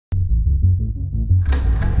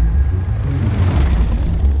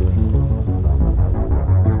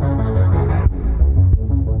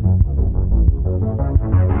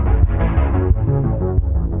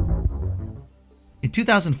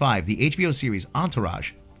2005, the HBO series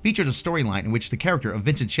Entourage featured a storyline in which the character of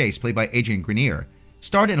Vincent Chase, played by Adrian Grenier,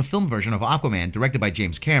 starred in a film version of Aquaman directed by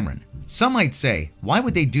James Cameron. Some might say, why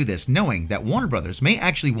would they do this knowing that Warner Brothers may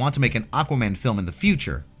actually want to make an Aquaman film in the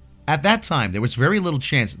future? At that time, there was very little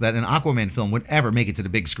chance that an Aquaman film would ever make it to the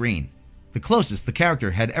big screen. The closest the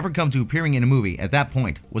character had ever come to appearing in a movie at that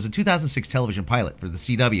point was a 2006 television pilot for the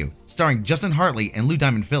CW, starring Justin Hartley and Lou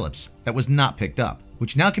Diamond Phillips, that was not picked up,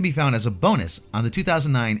 which now can be found as a bonus on the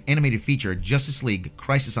 2009 animated feature Justice League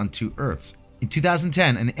Crisis on Two Earths. In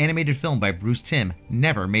 2010, an animated film by Bruce Timm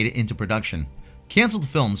never made it into production. Cancelled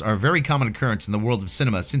films are a very common occurrence in the world of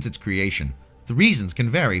cinema since its creation. The reasons can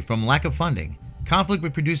vary from lack of funding, conflict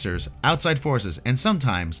with producers, outside forces, and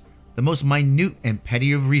sometimes the most minute and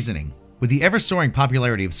petty of reasoning. With the ever-soaring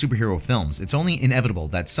popularity of superhero films, it's only inevitable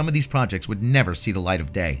that some of these projects would never see the light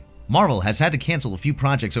of day. Marvel has had to cancel a few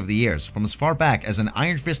projects over the years, from as far back as an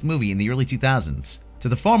Iron Fist movie in the early 2000s, to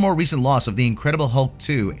the far more recent loss of The Incredible Hulk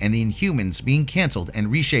 2 and The Inhumans being cancelled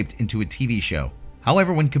and reshaped into a TV show.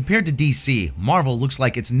 However, when compared to DC, Marvel looks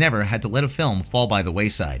like it's never had to let a film fall by the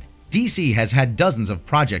wayside. DC has had dozens of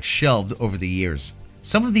projects shelved over the years.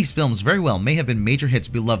 Some of these films very well may have been major hits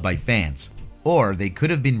beloved by fans, or they could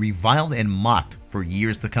have been reviled and mocked for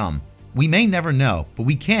years to come. We may never know, but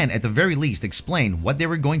we can at the very least explain what they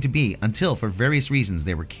were going to be until for various reasons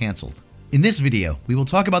they were cancelled. In this video, we will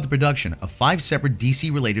talk about the production of 5 separate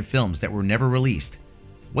DC-related films that were never released,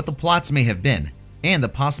 what the plots may have been, and the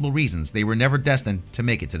possible reasons they were never destined to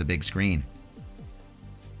make it to the big screen.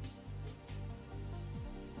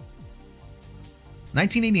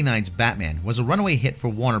 1989's Batman was a runaway hit for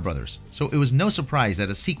Warner Brothers, so it was no surprise that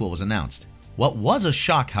a sequel was announced. What was a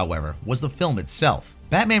shock, however, was the film itself.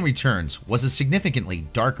 Batman Returns was a significantly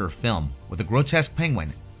darker film, with a grotesque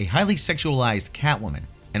penguin, a highly sexualized Catwoman,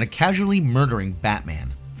 and a casually murdering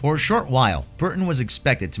Batman. For a short while, Burton was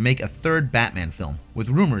expected to make a third Batman film, with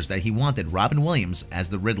rumors that he wanted Robin Williams as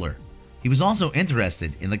the Riddler. He was also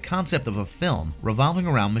interested in the concept of a film revolving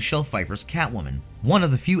around Michelle Pfeiffer's Catwoman, one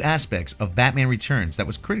of the few aspects of Batman Returns that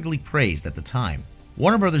was critically praised at the time.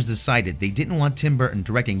 Warner Brothers decided they didn't want Tim Burton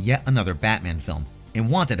directing yet another Batman film, and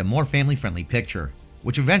wanted a more family-friendly picture,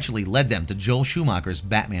 which eventually led them to Joel Schumacher's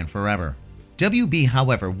Batman Forever. WB,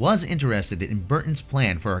 however, was interested in Burton's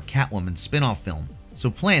plan for a Catwoman spin-off film,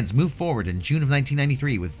 so plans moved forward in June of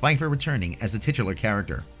 1993 with Pfeiffer returning as the titular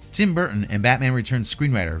character. Tim Burton and Batman Returns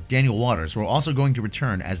screenwriter Daniel Waters were also going to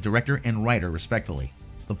return as director and writer respectively.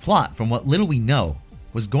 The plot, from what little we know,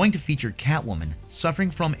 was going to feature Catwoman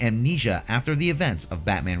suffering from amnesia after the events of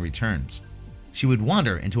Batman Returns. She would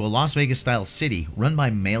wander into a Las Vegas-style city run by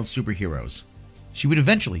male superheroes. She would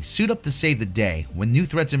eventually suit up to save the day when new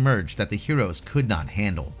threats emerged that the heroes could not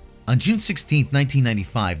handle. On June 16,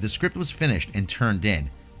 1995, the script was finished and turned in,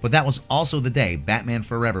 but that was also the day Batman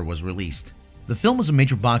Forever was released. The film was a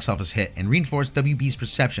major box office hit and reinforced WB's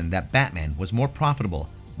perception that Batman was more profitable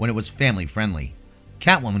when it was family-friendly.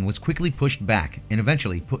 Catwoman was quickly pushed back and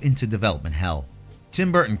eventually put into development hell.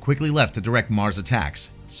 Tim Burton quickly left to direct Mars Attacks,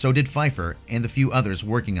 so did Pfeiffer and the few others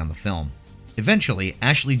working on the film. Eventually,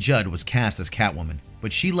 Ashley Judd was cast as Catwoman,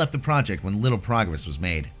 but she left the project when little progress was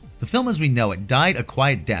made. The film as we know it died a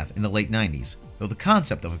quiet death in the late 90s, though the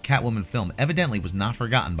concept of a Catwoman film evidently was not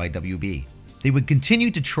forgotten by WB. They would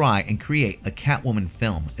continue to try and create a Catwoman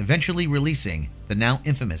film, eventually releasing the now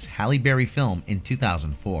infamous Halle Berry film in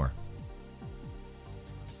 2004.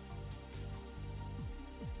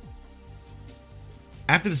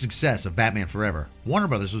 After the success of Batman Forever, Warner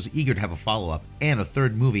Brothers was eager to have a follow-up and a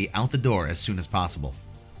third movie out the door as soon as possible.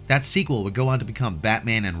 That sequel would go on to become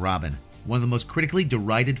Batman and Robin, one of the most critically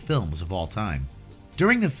derided films of all time.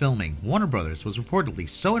 During the filming, Warner Brothers was reportedly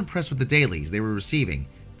so impressed with the dailies they were receiving,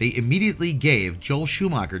 they immediately gave Joel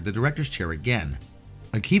Schumacher the director's chair again.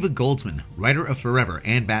 Akiva Goldsman, writer of Forever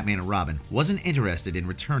and Batman and Robin, wasn't interested in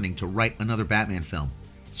returning to write another Batman film,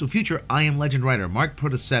 so future I Am Legend writer Mark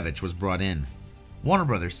Protasevich was brought in. Warner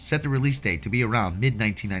Brothers set the release date to be around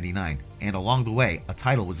mid-1999, and along the way, a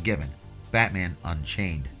title was given, Batman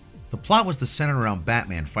Unchained. The plot was to center around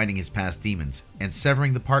Batman fighting his past demons and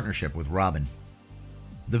severing the partnership with Robin.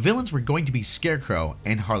 The villains were going to be Scarecrow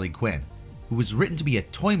and Harley Quinn, who was written to be a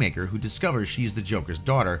toy maker who discovers she is the Joker's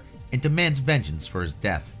daughter and demands vengeance for his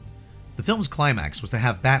death. The film's climax was to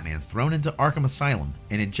have Batman thrown into Arkham Asylum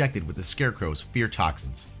and injected with the Scarecrow's fear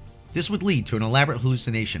toxins. This would lead to an elaborate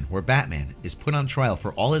hallucination where Batman is put on trial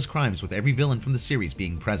for all his crimes with every villain from the series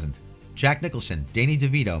being present. Jack Nicholson, Danny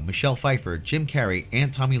DeVito, Michelle Pfeiffer, Jim Carrey,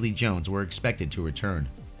 and Tommy Lee Jones were expected to return.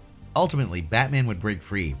 Ultimately, Batman would break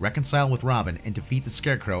free, reconcile with Robin, and defeat the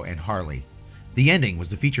Scarecrow and Harley. The ending was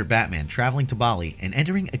to feature Batman traveling to Bali and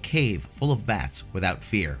entering a cave full of bats without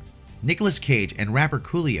fear. Nicolas Cage and rapper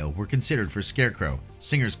Coolio were considered for Scarecrow.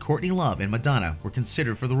 Singers Courtney Love and Madonna were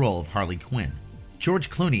considered for the role of Harley Quinn. George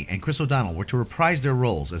Clooney and Chris O'Donnell were to reprise their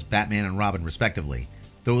roles as Batman and Robin respectively,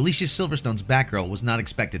 though Alicia Silverstone's Batgirl was not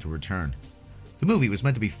expected to return. The movie was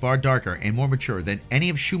meant to be far darker and more mature than any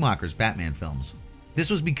of Schumacher's Batman films. This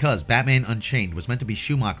was because Batman Unchained was meant to be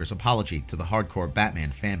Schumacher's apology to the hardcore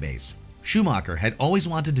Batman fanbase. Schumacher had always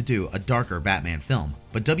wanted to do a darker Batman film,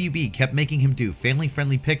 but WB kept making him do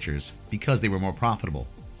family-friendly pictures because they were more profitable.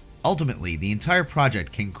 Ultimately, the entire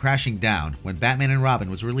project came crashing down when Batman and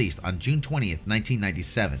Robin was released on June 20th,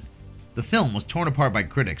 1997. The film was torn apart by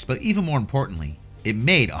critics, but even more importantly, it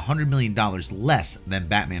made $100 million less than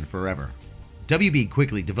Batman Forever. WB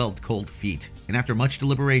quickly developed cold feet, and after much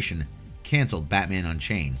deliberation, canceled Batman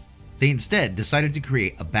Unchained. They instead decided to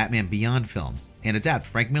create a Batman Beyond film and adapt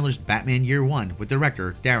Frank Miller's Batman Year One with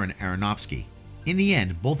director Darren Aronofsky. In the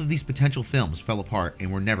end, both of these potential films fell apart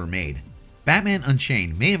and were never made. Batman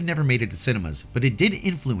Unchained may have never made it to cinemas, but it did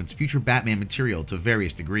influence future Batman material to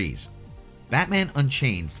various degrees. Batman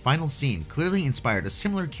Unchained's final scene clearly inspired a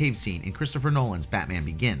similar cave scene in Christopher Nolan's Batman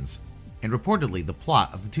Begins, and reportedly the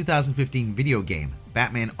plot of the 2015 video game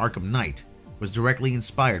Batman Arkham Knight was directly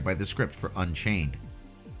inspired by the script for Unchained.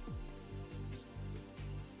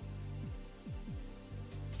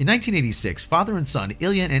 In 1986, father and son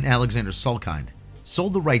Ilya and Alexander Salkind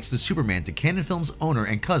sold the rights to Superman to Canon Films owner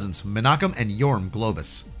and cousins Menachem and Yoram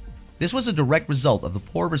Globus. This was a direct result of the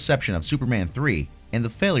poor reception of Superman 3 and the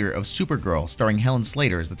failure of Supergirl starring Helen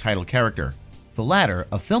Slater as the title character. The latter,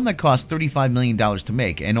 a film that cost $35 million to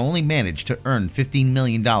make and only managed to earn $15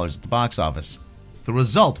 million at the box office. The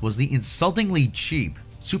result was the insultingly cheap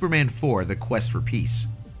Superman 4: The Quest for Peace.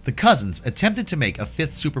 The cousins attempted to make a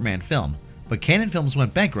fifth Superman film, but Canon Films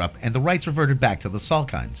went bankrupt and the rights reverted back to the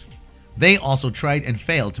Salkinds. They also tried and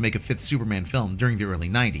failed to make a fifth Superman film during the early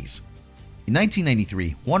 90s. In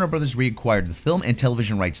 1993, Warner Bros. Reacquired the film and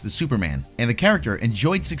television rights to Superman, and the character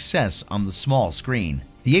enjoyed success on the small screen.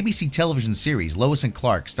 The ABC television series Lois and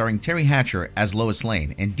Clark, starring Terry Hatcher as Lois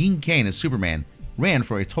Lane and Dean Cain as Superman, ran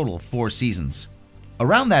for a total of 4 seasons.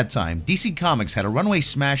 Around that time, DC Comics had a runaway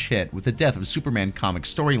smash hit with the Death of Superman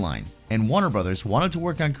comics storyline, and Warner Bros. Wanted to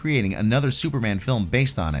work on creating another Superman film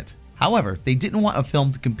based on it. However, they didn't want a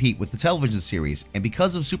film to compete with the television series, and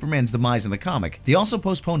because of Superman's demise in the comic, they also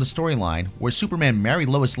postponed a storyline where Superman married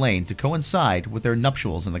Lois Lane to coincide with their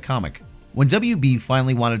nuptials in the comic. When WB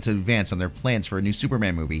finally wanted to advance on their plans for a new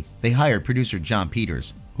Superman movie, they hired producer Jon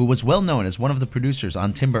Peters, who was well known as one of the producers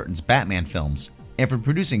on Tim Burton's Batman films, and for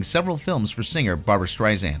producing several films for singer Barbra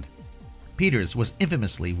Streisand. Peters was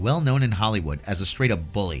infamously well known in Hollywood as a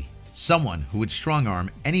straight-up bully, someone who would strong-arm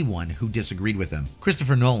anyone who disagreed with him.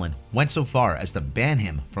 Christopher Nolan went so far as to ban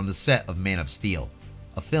him from the set of Man of Steel,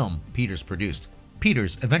 a film Peters produced.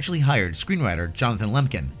 Peters eventually hired screenwriter Jonathan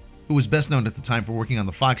Lemkin, who was best known at the time for working on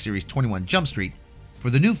the Fox series 21 Jump Street, for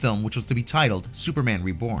the new film which was to be titled Superman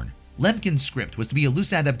Reborn. Lemkin's script was to be a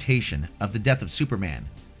loose adaptation of The Death of Superman,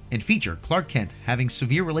 and feature Clark Kent having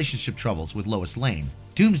severe relationship troubles with Lois Lane.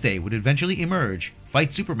 Doomsday would eventually emerge,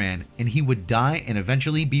 fight Superman, and he would die and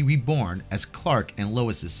eventually be reborn as Clark and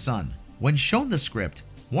Lois's son. When shown the script,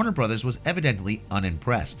 Warner Bros. Was evidently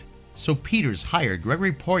unimpressed, so Peters hired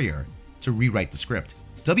Gregory Poirier to rewrite the script.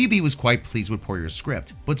 WB was quite pleased with Poirier's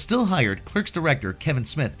script, but still hired Clerks director Kevin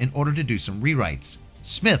Smith in order to do some rewrites.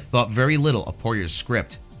 Smith thought very little of Poirier's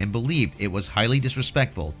script and believed it was highly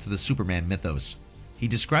disrespectful to the Superman mythos. He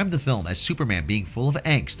described the film as Superman being full of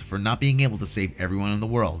angst for not being able to save everyone in the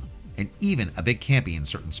world, and even a bit campy in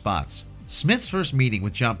certain spots. Smith's first meeting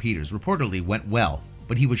with Jon Peters reportedly went well,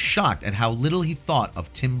 but he was shocked at how little he thought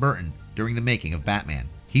of Tim Burton during the making of Batman.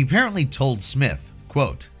 He apparently told Smith,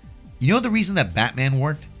 quote, "You know the reason that Batman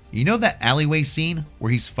worked? You know that alleyway scene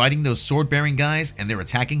where he's fighting those sword-bearing guys and they're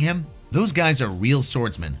attacking him? Those guys are real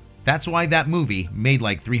swordsmen. That's why that movie made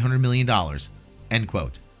like $300 million, end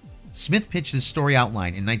quote. Smith pitched his story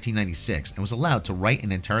outline in 1996 and was allowed to write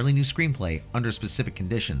an entirely new screenplay under specific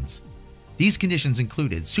conditions. These conditions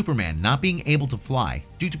included Superman not being able to fly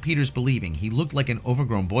due to Peters believing he looked like an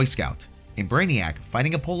overgrown Boy Scout, and Brainiac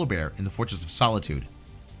fighting a polar bear in the Fortress of Solitude.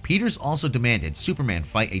 Peters also demanded Superman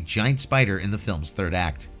fight a giant spider in the film's third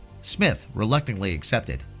act. Smith reluctantly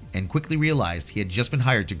accepted, and quickly realized he had just been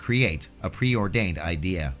hired to create a preordained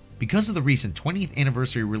idea. Because of the recent 20th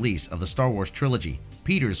anniversary release of the Star Wars trilogy,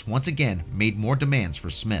 Peters once again made more demands for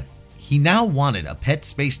Smith. He now wanted a pet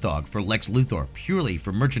space dog for Lex Luthor purely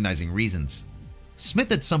for merchandising reasons.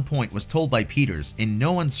 Smith at some point was told by Peters in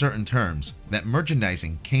no uncertain terms that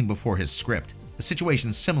merchandising came before his script, a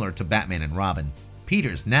situation similar to Batman and Robin.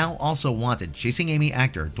 Peters now also wanted Chasing Amy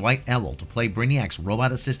actor Dwight Elwell to play Brainiac's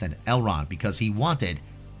robot assistant Elrond because he wanted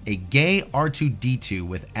a gay R2-D2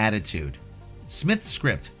 with attitude. Smith's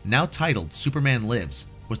script, now titled Superman Lives,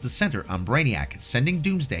 was to center on Brainiac sending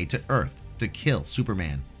Doomsday to Earth to kill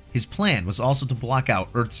Superman. His plan was also to block out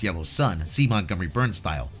Earth's yellow sun, C. Montgomery Burns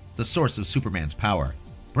style, the source of Superman's power.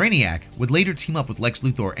 Brainiac would later team up with Lex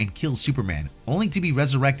Luthor and kill Superman, only to be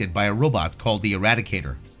resurrected by a robot called the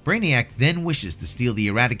Eradicator. Brainiac then wishes to steal the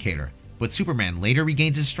Eradicator, but Superman later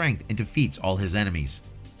regains his strength and defeats all his enemies.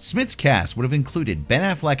 Smith's cast would have included Ben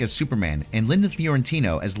Affleck as Superman and Linda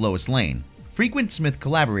Fiorentino as Lois Lane. Frequent Smith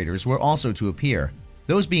collaborators were also to appear,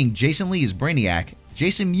 those being Jason Lee as Brainiac,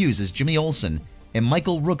 Jason Mewes as Jimmy Olsen, and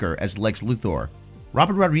Michael Rooker as Lex Luthor.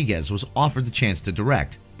 Robert Rodriguez was offered the chance to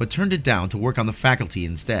direct, but turned it down to work on The Faculty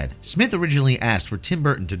instead. Smith originally asked for Tim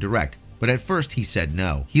Burton to direct, but at first he said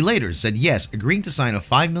no. He later said yes, agreeing to sign a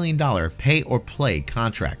 $5 million pay-or-play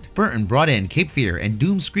contract. Burton brought in Cape Fear and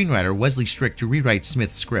Doom screenwriter Wesley Strick to rewrite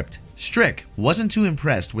Smith's script. Strick wasn't too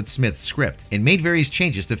impressed with Smith's script and made various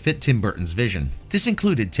changes to fit Tim Burton's vision. This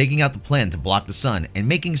included taking out the plan to block the sun and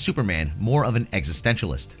making Superman more of an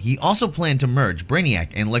existentialist. He also planned to merge Brainiac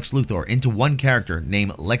and Lex Luthor into one character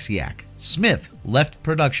named Lexiac. Smith left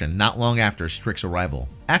production not long after Strick's arrival.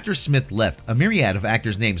 After Smith left, a myriad of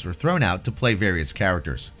actors' names were thrown out to play various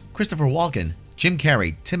characters. Christopher Walken, Jim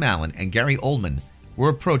Carrey, Tim Allen, and Gary Oldman were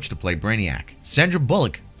approached to play Brainiac. Sandra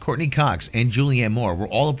Bullock, Courtney Cox, and Julianne Moore were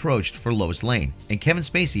all approached for Lois Lane, and Kevin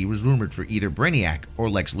Spacey was rumored for either Brainiac or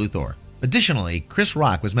Lex Luthor. Additionally, Chris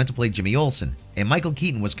Rock was meant to play Jimmy Olsen, and Michael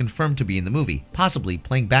Keaton was confirmed to be in the movie, possibly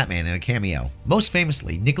playing Batman in a cameo. Most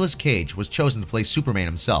famously, Nicolas Cage was chosen to play Superman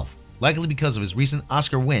himself, likely because of his recent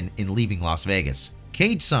Oscar win in Leaving Las Vegas.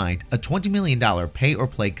 Cage signed a $20 million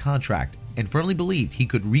pay-or-play contract and firmly believed he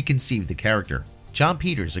could reconceive the character. Jon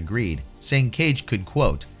Peters agreed, saying Cage could,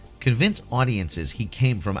 quote, convince audiences he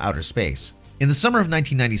came from outer space. In the summer of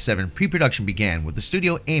 1997, pre-production began, with the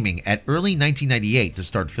studio aiming at early 1998 to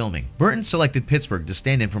start filming. Burton selected Pittsburgh to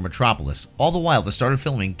stand in for Metropolis, all the while the start of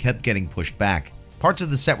filming kept getting pushed back. Parts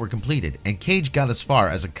of the set were completed, and Cage got as far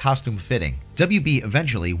as a costume fitting. WB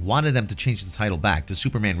eventually wanted them to change the title back to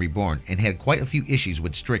Superman Reborn and had quite a few issues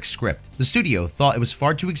with Strick's script. The studio thought it was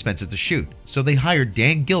far too expensive to shoot, so they hired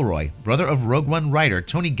Dan Gilroy, brother of Rogue One writer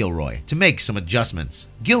Tony Gilroy, to make some adjustments.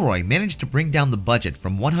 Gilroy managed to bring down the budget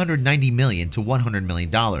from $190 million to $100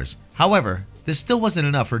 million. However, this still wasn't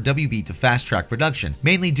enough for WB to fast-track production,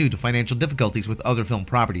 mainly due to financial difficulties with other film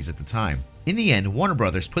properties at the time. In the end, Warner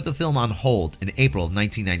Brothers put the film on hold in April of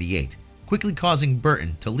 1998, quickly causing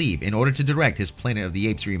Burton to leave in order to direct his Planet of the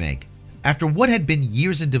Apes remake. After what had been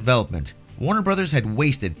years in development, Warner Brothers had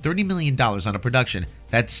wasted $30 million on a production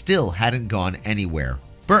that still hadn't gone anywhere.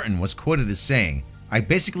 Burton was quoted as saying, "I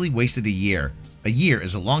basically wasted a year. A year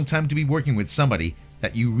is a long time to be working with somebody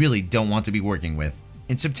that you really don't want to be working with."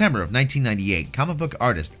 In September of 1998, comic book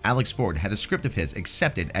artist Alex Ford had a script of his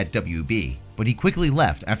accepted at WB, but he quickly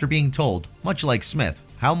left after being told, much like Smith,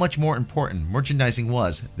 how much more important merchandising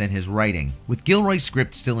was than his writing. With Gilroy's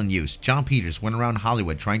script still in use, Jon Peters went around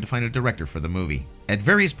Hollywood trying to find a director for the movie. At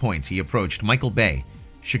various points, he approached Michael Bay,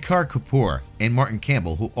 Shekhar Kapoor, and Martin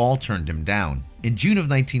Campbell, who all turned him down. In June of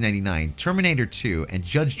 1999, Terminator 2 and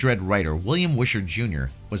Judge Dredd writer William Wisher Jr.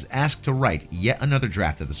 was asked to write yet another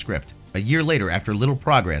draft of the script. A year later, after little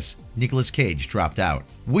progress, Nicolas Cage dropped out.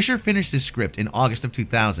 Wisher finished his script in August of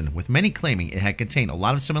 2000, with many claiming it had contained a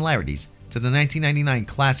lot of similarities to the 1999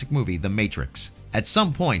 classic movie The Matrix. At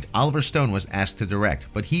some point, Oliver Stone was asked to direct,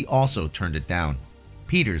 but he also turned it down.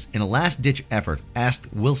 Peters, in a last-ditch effort,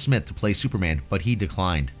 asked Will Smith to play Superman, but he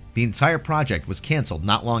declined. The entire project was canceled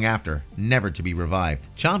not long after, never to be revived.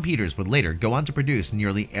 Jon Peters would later go on to produce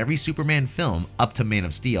nearly every Superman film up to Man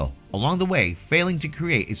of Steel, along the way failing to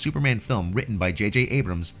create a Superman film written by J.J.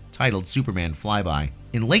 Abrams titled Superman Flyby.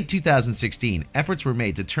 In late 2016, efforts were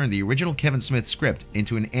made to turn the original Kevin Smith script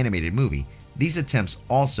into an animated movie. These attempts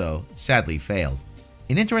also sadly failed.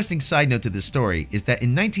 An interesting side note to this story is that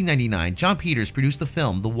in 1999, Jon Peters produced the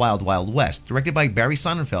film The Wild Wild West, directed by Barry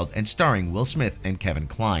Sonnenfeld and starring Will Smith and Kevin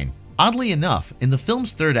Kline. Oddly enough, in the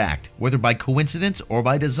film's third act, whether by coincidence or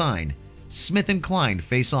by design, Smith and Kline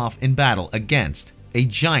face off in battle against a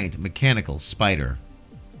giant mechanical spider.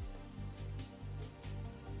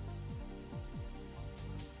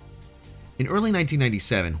 In early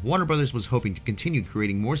 1997, Warner Brothers was hoping to continue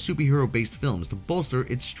creating more superhero-based films to bolster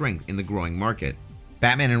its strength in the growing market.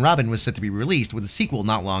 Batman and Robin was set to be released with a sequel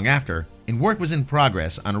not long after, and work was in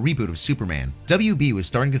progress on a reboot of Superman. WB was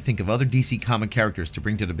starting to think of other DC comic characters to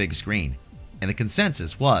bring to the big screen. and the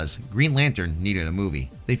consensus was Green Lantern needed a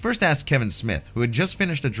movie. They first asked Kevin Smith, who had just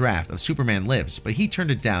finished a draft of Superman Lives, but he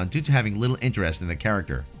turned it down due to having little interest in the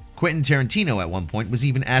character. Quentin Tarantino at one point was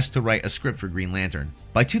even asked to write a script for Green Lantern.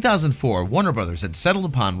 By 2004, Warner Brothers had settled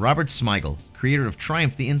upon Robert Smigel, creator of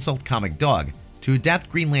Triumph the Insult comic dog, to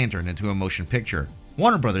adapt Green Lantern into a motion picture.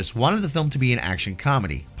 Warner Brothers wanted the film to be an action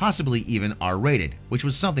comedy, possibly even R-rated, which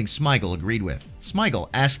was something Smigel agreed with. Smigel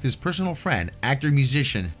asked his personal friend,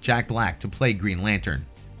 actor-musician Jack Black, to play Green Lantern.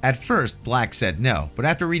 At first, Black said no, but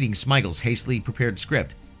after reading Smigel's hastily prepared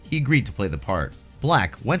script, he agreed to play the part.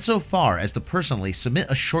 Black went so far as to personally submit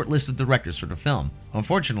a short list of directors for the film.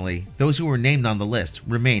 Unfortunately, those who were named on the list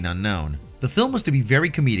remain unknown. The film was to be very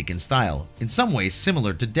comedic in style, in some ways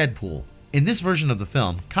similar to Deadpool. In this version of the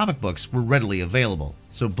film, comic books were readily available,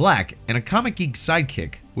 so Black and a comic geek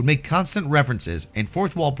sidekick would make constant references and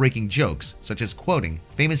fourth-wall breaking jokes, such as quoting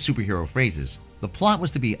famous superhero phrases. The plot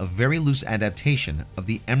was to be a very loose adaptation of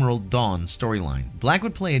the Emerald Dawn storyline. Black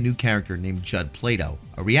would play a new character named Judd Plato,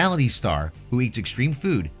 a reality star who eats extreme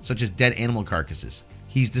food such as dead animal carcasses.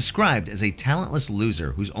 He's described as a talentless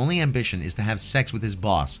loser whose only ambition is to have sex with his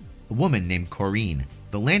boss, a woman named Corrine.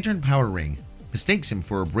 The Lantern Power Ring mistakes him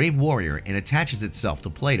for a brave warrior and attaches itself to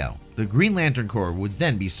Plato. The Green Lantern Corps would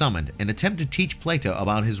then be summoned and attempt to teach Plato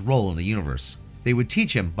about his role in the universe. They would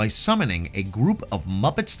teach him by summoning a group of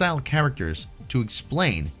Muppet-style characters to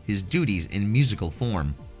explain his duties in musical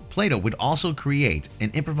form. Plato would also create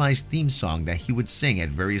an improvised theme song that he would sing at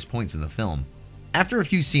various points in the film. After a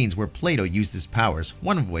few scenes where Plato used his powers,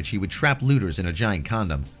 one of which he would trap looters in a giant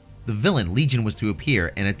condom, the villain Legion was to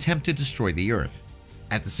appear and attempt to destroy the Earth.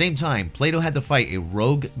 At the same time, Plato had to fight a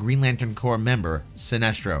rogue Green Lantern Corps member,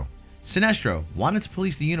 Sinestro. Sinestro wanted to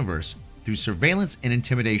police the universe through surveillance and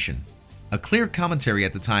intimidation, a clear commentary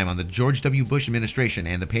at the time on the George W. Bush administration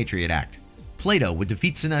and the Patriot Act. Plato would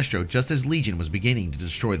defeat Sinestro just as Legion was beginning to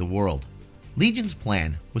destroy the world. Legion's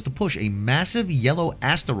plan was to push a massive yellow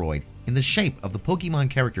asteroid in the shape of the Pokemon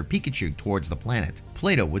character Pikachu towards the planet.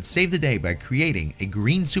 Plato would save the day by creating a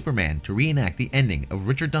green Superman to reenact the ending of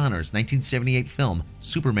Richard Donner's 1978 film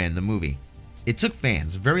Superman the Movie. It took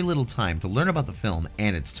fans very little time to learn about the film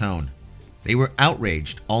and its tone. They were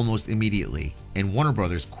outraged almost immediately, and Warner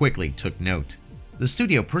Brothers quickly took note. The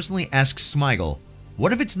studio personally asked Smigel,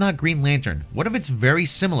 "What if it's not Green Lantern? What if it's very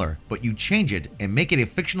similar, but you change it and make it a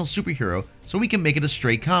fictional superhero so we can make it a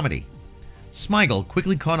straight comedy?" Smigel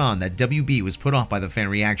quickly caught on that WB was put off by the fan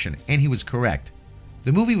reaction, and he was correct.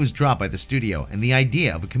 The movie was dropped by the studio, and the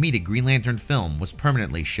idea of a comedic Green Lantern film was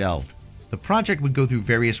permanently shelved. The project would go through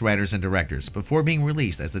various writers and directors before being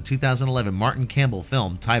released as the 2011 Martin Campbell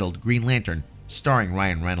film titled Green Lantern, starring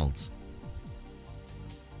Ryan Reynolds.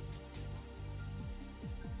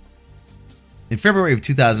 In February of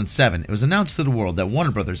 2007, it was announced to the world that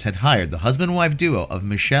Warner Brothers had hired the husband-wife duo of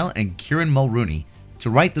Michelle and Kieran Mulrooney to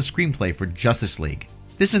write the screenplay for Justice League.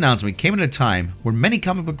 This announcement came at a time where many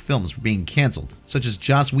comic book films were being cancelled, such as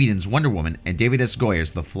Joss Whedon's Wonder-Woman and David S.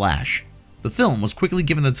 Goyer's The Flash. The film was quickly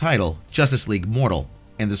given the title Justice League Mortal,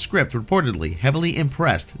 and the script reportedly heavily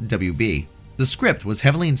impressed WB. The script was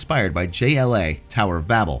heavily inspired by JLA Tower of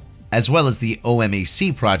Babel, as well as the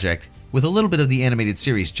OMAC project, with a little bit of the animated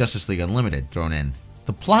series Justice League Unlimited thrown in.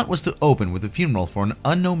 The plot was to open with a funeral for an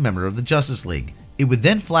unknown member of the Justice League. It would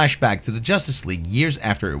then flash back to the Justice League years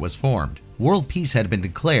after it was formed. World peace had been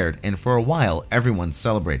declared, and for a while everyone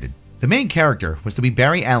celebrated. The main character was to be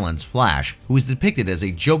Barry Allen's Flash, who is depicted as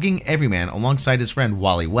a joking everyman alongside his friend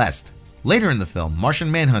Wally West. Later in the film,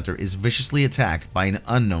 Martian Manhunter is viciously attacked by an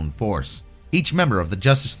unknown force. Each member of the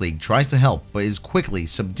Justice League tries to help but is quickly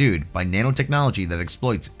subdued by nanotechnology that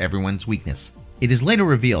exploits everyone's weakness. It is later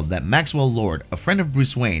revealed that Maxwell Lord, a friend of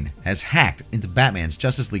Bruce Wayne, has hacked into Batman's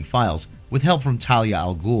Justice League files with help from Talia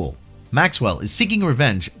al Ghul. Maxwell is seeking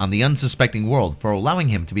revenge on the unsuspecting world for allowing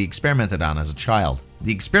him to be experimented on as a child.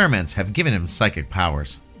 The experiments have given him psychic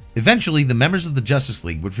powers. Eventually, the members of the Justice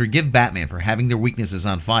League would forgive Batman for having their weaknesses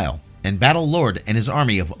on file and battle Lord and his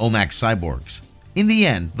army of OMAC cyborgs. In the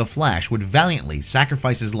end, the Flash would valiantly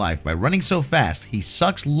sacrifice his life by running so fast he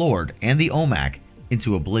sucks Lord and the OMAC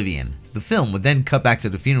into oblivion. The film would then cut back to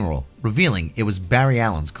the funeral, revealing it was Barry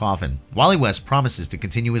Allen's coffin. Wally West promises to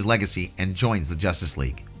continue his legacy and joins the Justice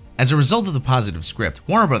League. As a result of the positive script,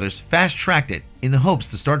 Warner Brothers fast-tracked it in the hopes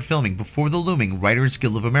to start filming before the looming Writers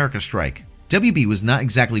Guild of America strike. WB was not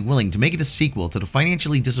exactly willing to make it a sequel to the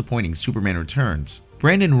financially disappointing Superman Returns.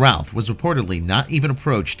 Brandon Routh was reportedly not even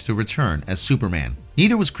approached to return as Superman.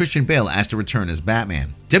 Neither was Christian Bale asked to return as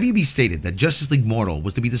Batman. WB stated that Justice League Mortal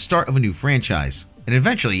was to be the start of a new franchise, and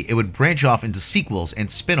eventually it would branch off into sequels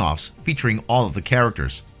and spin-offs featuring all of the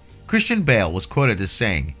characters. Christian Bale was quoted as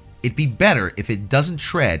saying, It'd be better if it doesn't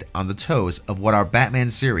tread on the toes of what our Batman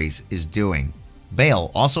series is doing.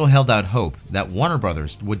 Bale also held out hope that Warner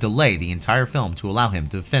Brothers would delay the entire film to allow him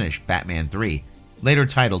to finish Batman 3, later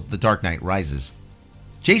titled The Dark Knight Rises.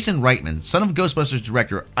 Jason Reitman, son of Ghostbusters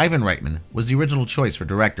director Ivan Reitman, was the original choice for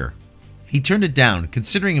director. He turned it down,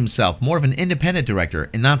 considering himself more of an independent director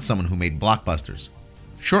and not someone who made blockbusters.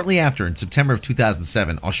 Shortly after, in September of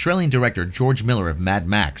 2007, Australian director George Miller of Mad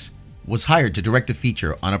Max was hired to direct a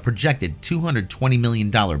feature on a projected $220 million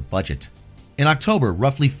budget. In October,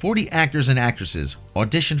 roughly 40 actors and actresses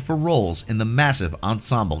auditioned for roles in the massive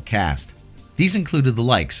ensemble cast. These included the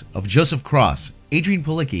likes of Joseph Cross, Adrian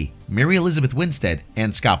Palicki, Mary Elizabeth Winstead,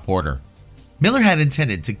 and Scott Porter. Miller had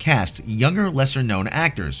intended to cast younger, lesser-known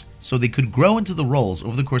actors so they could grow into the roles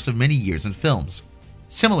over the course of many years in films,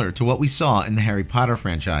 similar to what we saw in the Harry Potter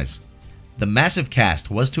franchise. The massive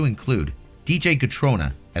cast was to include DJ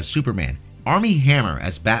Catrona as Superman, Armie Hammer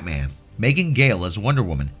as Batman, Megan Gale as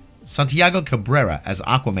Wonder-Woman, Santiago Cabrera as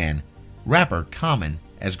Aquaman, rapper Common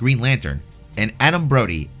as Green Lantern, and Adam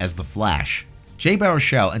Brody as The Flash. Jay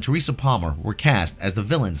Baruchel and Teresa Palmer were cast as the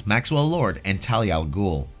villains Maxwell Lord and Talia al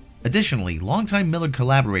Ghul. Additionally, longtime Miller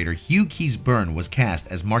collaborator Hugh Keys-Byrne was cast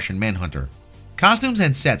as Martian Manhunter. Costumes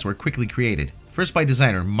and sets were quickly created, first by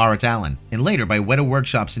designer Marit Allen, and later by Weta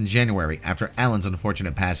Workshops in January after Allen's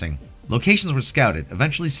unfortunate passing. Locations were scouted,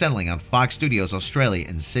 eventually settling on Fox Studios Australia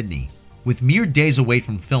in Sydney. With mere days away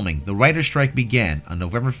from filming, the writer's strike began on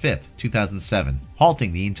November 5, 2007,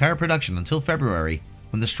 halting the entire production until February,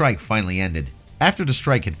 when the strike finally ended. After the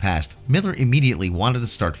strike had passed, Miller immediately wanted to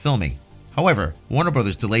start filming. However, Warner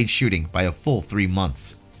Brothers delayed shooting by a full 3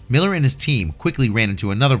 months. Miller and his team quickly ran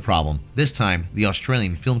into another problem, this time the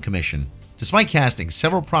Australian Film Commission. Despite casting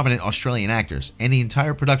several prominent Australian actors and the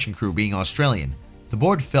entire production crew being Australian, the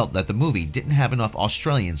board felt that the movie didn't have enough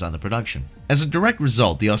Australians on the production. As a direct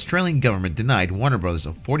result, the Australian government denied Warner Brothers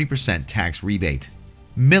a 40% tax rebate.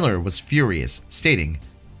 Miller was furious, stating,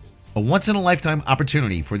 "A once-in-a-lifetime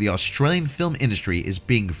opportunity for the Australian film industry is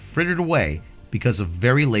being frittered away because of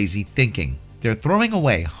very lazy thinking. They're throwing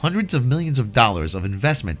away hundreds of millions of dollars of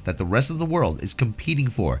investment that the rest of the world is competing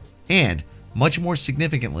for, and, much more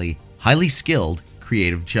significantly, highly skilled,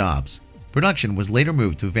 creative jobs." Production was later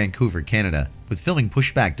moved to Vancouver, Canada, with filming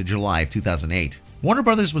pushed back to July of 2008. Warner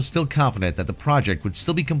Brothers was still confident that the project would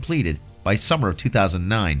still be completed by summer of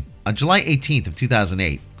 2009. On July 18th of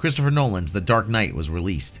 2008, Christopher Nolan's The Dark Knight was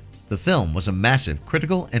released. The film was a massive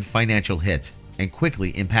critical and financial hit, and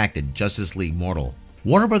quickly impacted Justice League Mortal.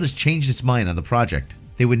 Warner Brothers changed its mind on the project.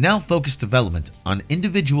 They would now focus development on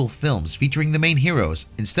individual films featuring the main heroes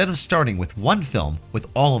instead of starting with one film with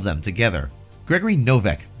all of them together. Gregory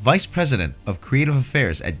Novak, Vice President of Creative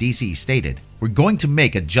Affairs at DC, stated, "We're going to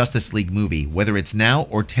make a Justice League movie, whether it's now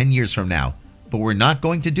or 10 years from now, but we're not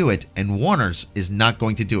going to do it, and Warner's is not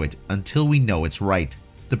going to do it until we know it's right."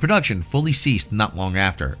 The production fully ceased not long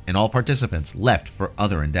after, and all participants left for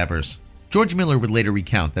other endeavors. George Miller would later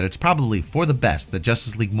recount that it's probably for the best that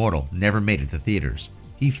Justice League Mortal never made it to theaters.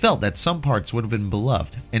 He felt that some parts would have been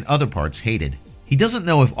beloved and other parts hated. He doesn't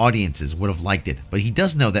know if audiences would have liked it, but he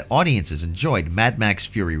does know that audiences enjoyed Mad Max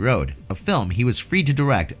Fury Road, a film he was free to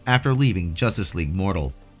direct after leaving Justice League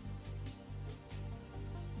Mortal.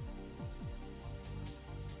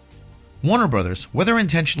 Warner Brothers, whether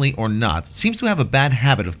intentionally or not, seems to have a bad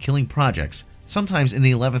habit of killing projects, sometimes in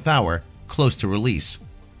the 11th hour, close to release.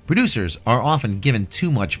 Producers are often given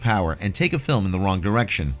too much power and take a film in the wrong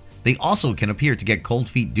direction. They also can appear to get cold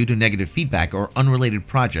feet due to negative feedback or unrelated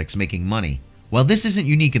projects making money. While this isn't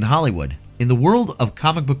unique in Hollywood, in the world of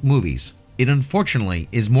comic book movies, it unfortunately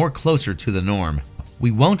is more closer to the norm.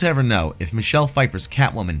 We won't ever know if Michelle Pfeiffer's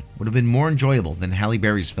Catwoman would have been more enjoyable than Halle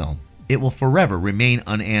Berry's film. It will forever remain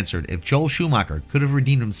unanswered if Joel Schumacher could have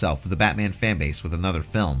redeemed himself for the Batman fanbase with another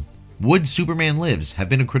film. Would Superman Lives have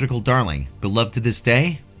been a critical darling, beloved to this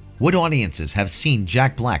day? Would audiences have seen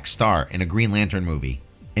Jack Black star in a Green Lantern movie?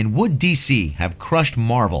 And would DC have crushed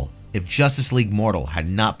Marvel if Justice League Mortal had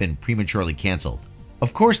not been prematurely cancelled?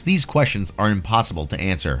 Of course, these questions are impossible to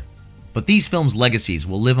answer, but these films' legacies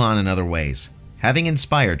will live on in other ways, having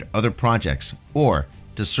inspired other projects or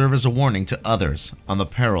to serve as a warning to others on the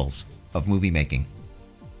perils of movie making.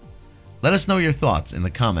 Let us know your thoughts in the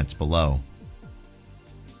comments below.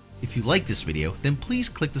 If you like this video, then please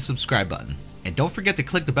click the subscribe button. And don't forget to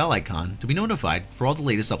click the bell icon to be notified for all the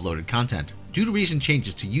latest uploaded content. Due to recent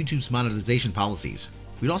changes to YouTube's monetization policies,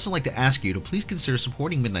 we'd also like to ask you to please consider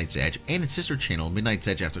supporting Midnight's Edge and its sister channel, Midnight's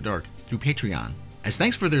Edge After Dark, through Patreon. As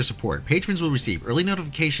thanks for their support, patrons will receive early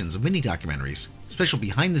notifications of mini-documentaries, special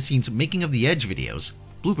behind-the-scenes making of the Edge videos,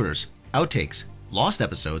 bloopers, outtakes, lost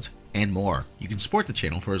episodes, and more. You can support the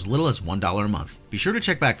channel for as little as $1 a month. Be sure to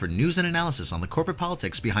check back for news and analysis on the corporate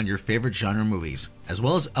politics behind your favorite genre movies, as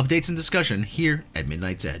well as updates and discussion here at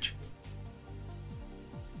Midnight's Edge.